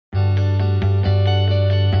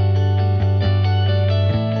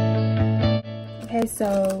Okay,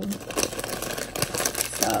 so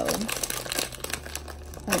I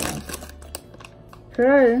don't know.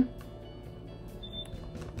 Today,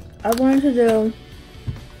 I wanted to do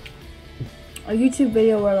a YouTube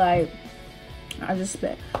video where like, I just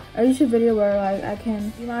spit. A YouTube video where like I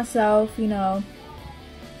can be myself, you know,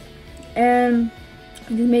 and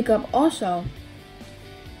do makeup also.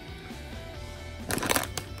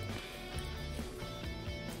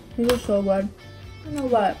 These are so good. I don't know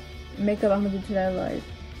what makeup I'm gonna do today, like,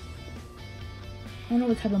 I don't know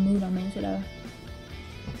what type of mood I'm in today.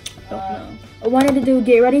 I don't know. I wanted to do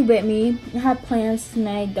Get Ready With Me. I have plans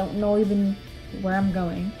tonight, don't know even where I'm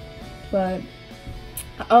going. But,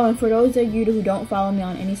 oh, and for those of you who don't follow me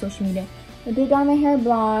on any social media, I did dye my hair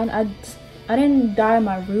blonde. I didn't dye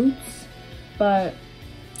my roots, but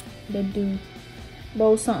I did do a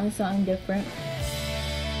little something different.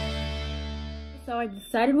 So I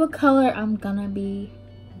decided what color I'm gonna be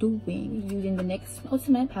doing, using the NYX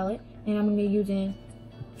Ultimate palette, and I'm gonna be using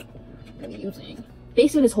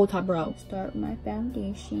basically this whole top row. Start with my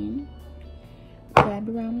foundation, grab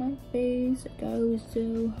around my face, goes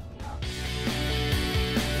to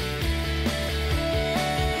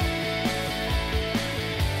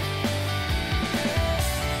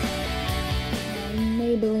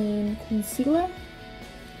Maybelline concealer,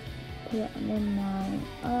 put it under my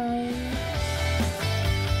eye.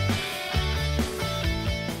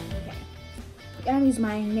 I'm gonna use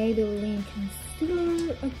my Maybelline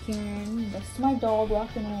concealer again. That's my dog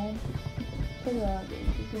walking in.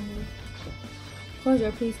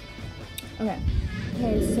 Closure, please.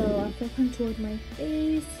 Okay, so after I contoured my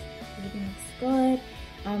face, everything looks good.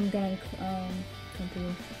 I'm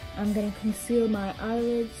gonna conceal my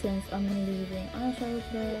eyelids since I'm gonna be using eyeshadow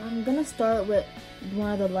today. I'm gonna start with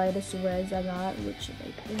one of the lightest reds I got, which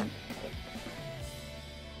I think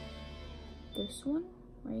this one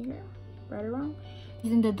right here, right around.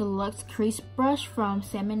 Using the deluxe crease brush from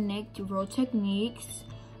Sam and Nick to Roll Techniques.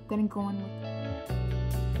 I'm gonna go in with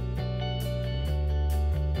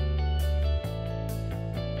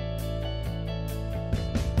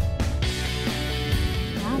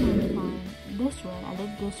now I'm gonna find this red. I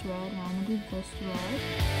did this red, now I'm gonna do this red.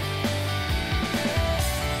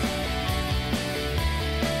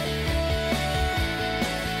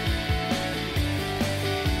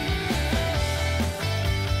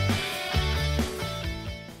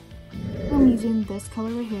 I'm using this color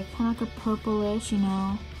right here, kind of like a purplish, you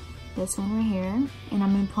know, this one right here, and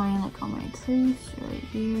I'm applying like on my crease right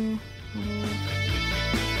here.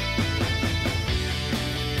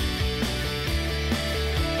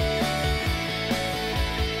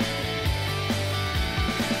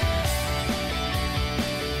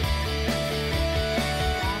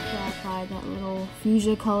 After I apply that little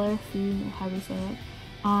fuchsia color, how do you say it?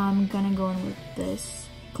 I'm gonna go in with this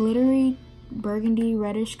glittery burgundy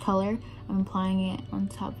reddish color. I'm applying it on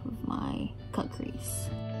top of my cut crease.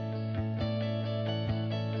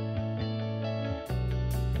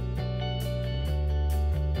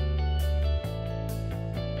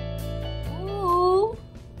 Ooh.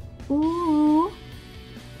 Ooh.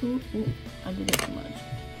 Ooh, ooh. I did it too much.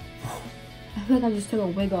 I feel like I just took a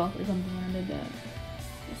wig off or something when I did that.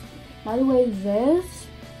 By the way, this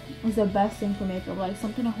is the best thing for makeup, like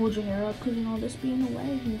something to hold your hair up, because you know this be in the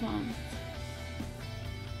way sometimes.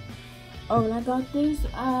 Oh, and I got this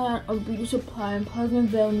at a beauty supply in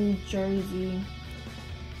Pleasantville, New Jersey.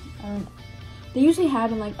 They usually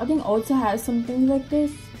have in, like, I think Ulta has some things like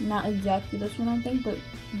this. Not exactly this one, I think, but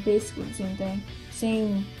basically the same thing.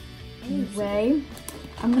 Same way.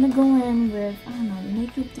 I'm gonna go in with, I don't know, the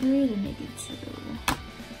Naked 3 or the Naked 2.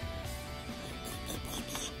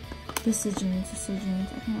 Decisions. I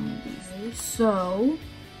can't remember these. So,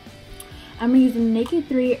 I'm gonna use the Naked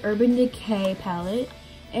 3 Urban Decay palette.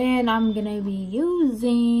 And I'm gonna be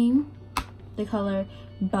using the color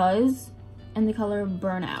Buzz and the color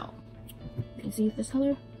Burnout. You can see this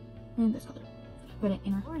color and this color. Put it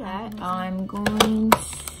in. For that, I'm going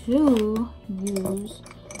to use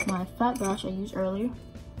my flat brush I used earlier.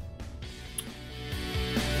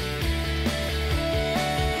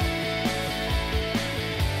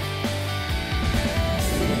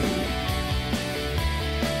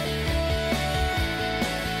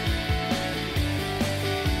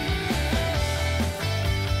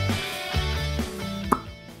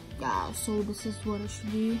 So this is what it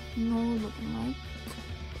should be, you know, looking like.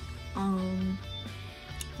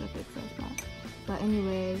 But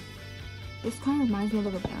anyway, this kind of reminds me of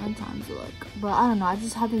like a Valentine's look. But I don't know, I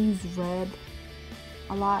just have to use red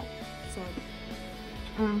a lot. So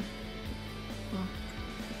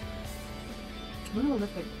what do I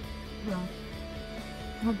look like?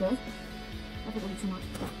 Not this. I think I did too much.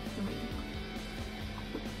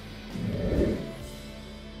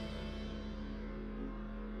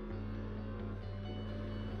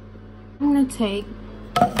 I'm gonna take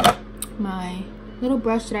my little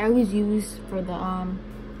brush that I always use for the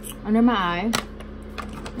under my eye.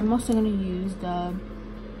 I'm also gonna use the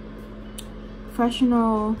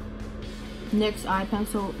Professional NYX eye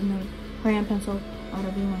pencil, and the crayon pencil,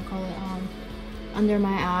 whatever you want to call it, under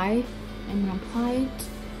my eye. I'm gonna apply it.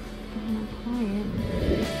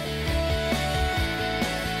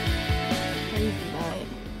 Crazy, guys.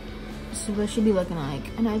 This is what it should be looking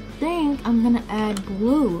like. And I think I'm gonna add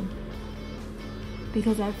blue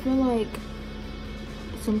because I feel like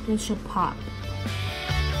something should pop.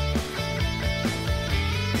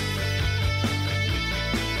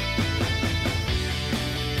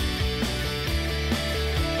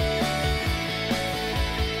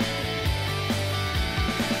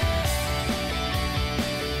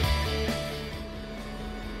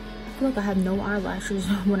 I feel like I have no eyelashes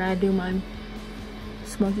when I do my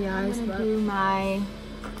smoky eyes. I'm gonna do my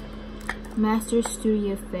Master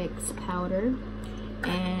Studio Fix powder,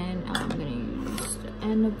 and I'm gonna use the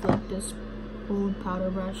end of like this old powder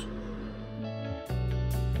brush.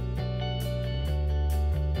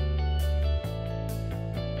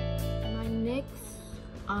 My NYX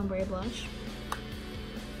ombre blush,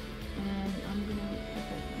 and I'm gonna if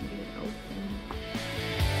I can get it open.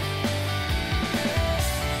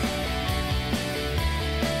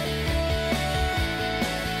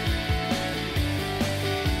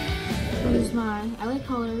 Use my LA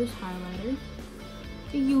Colors highlighter,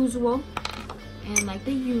 the usual, and like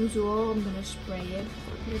the usual, I'm gonna spray it.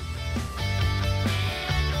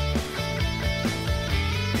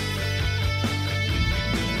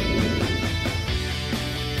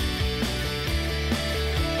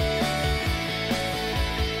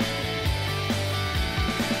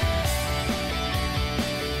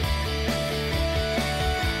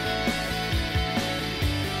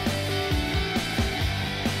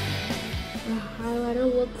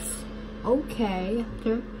 Looks okay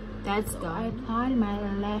after that's done. I applied my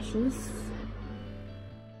lashes.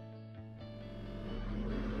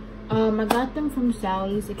 I got them from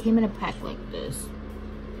Sally's. It came in a pack like this.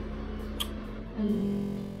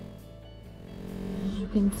 And as you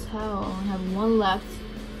can tell, I have one left.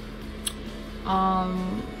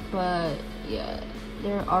 But yeah,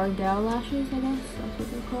 they're Ardell lashes, I guess that's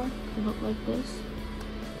what they're called. They look like this.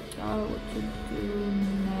 What to do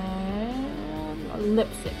next?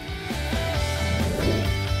 Lipstick.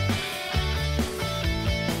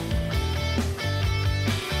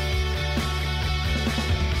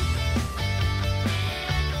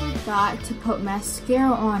 Forgot to put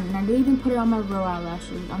mascara on, and I didn't even put it on my real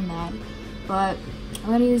eyelashes. I'm mad, but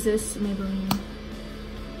I'm gonna use this Maybelline.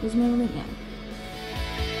 This Maybelline, yeah.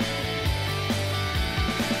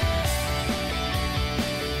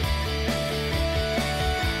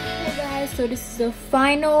 Hey guys, so this is the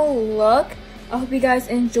final look. I hope you guys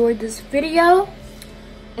enjoyed this video,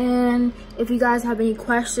 and if you guys have any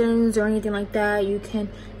questions or anything like that, you can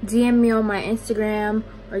DM me on my Instagram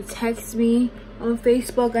or text me on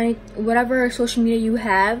Facebook, any whatever social media you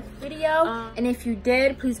have. And if you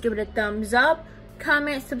did, please give it a thumbs up,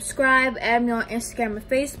 comment, subscribe, add me on Instagram and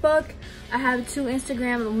Facebook. I have 2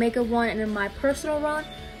 Instagram, a makeup one and then my personal one.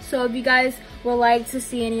 So if you guys would like to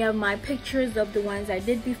see any of my pictures of the ones I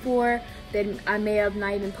did before, then I may have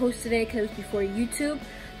not even posted it because it was before YouTube.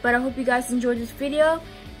 But I hope you guys enjoyed this video.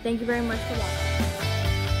 Thank you very much for watching.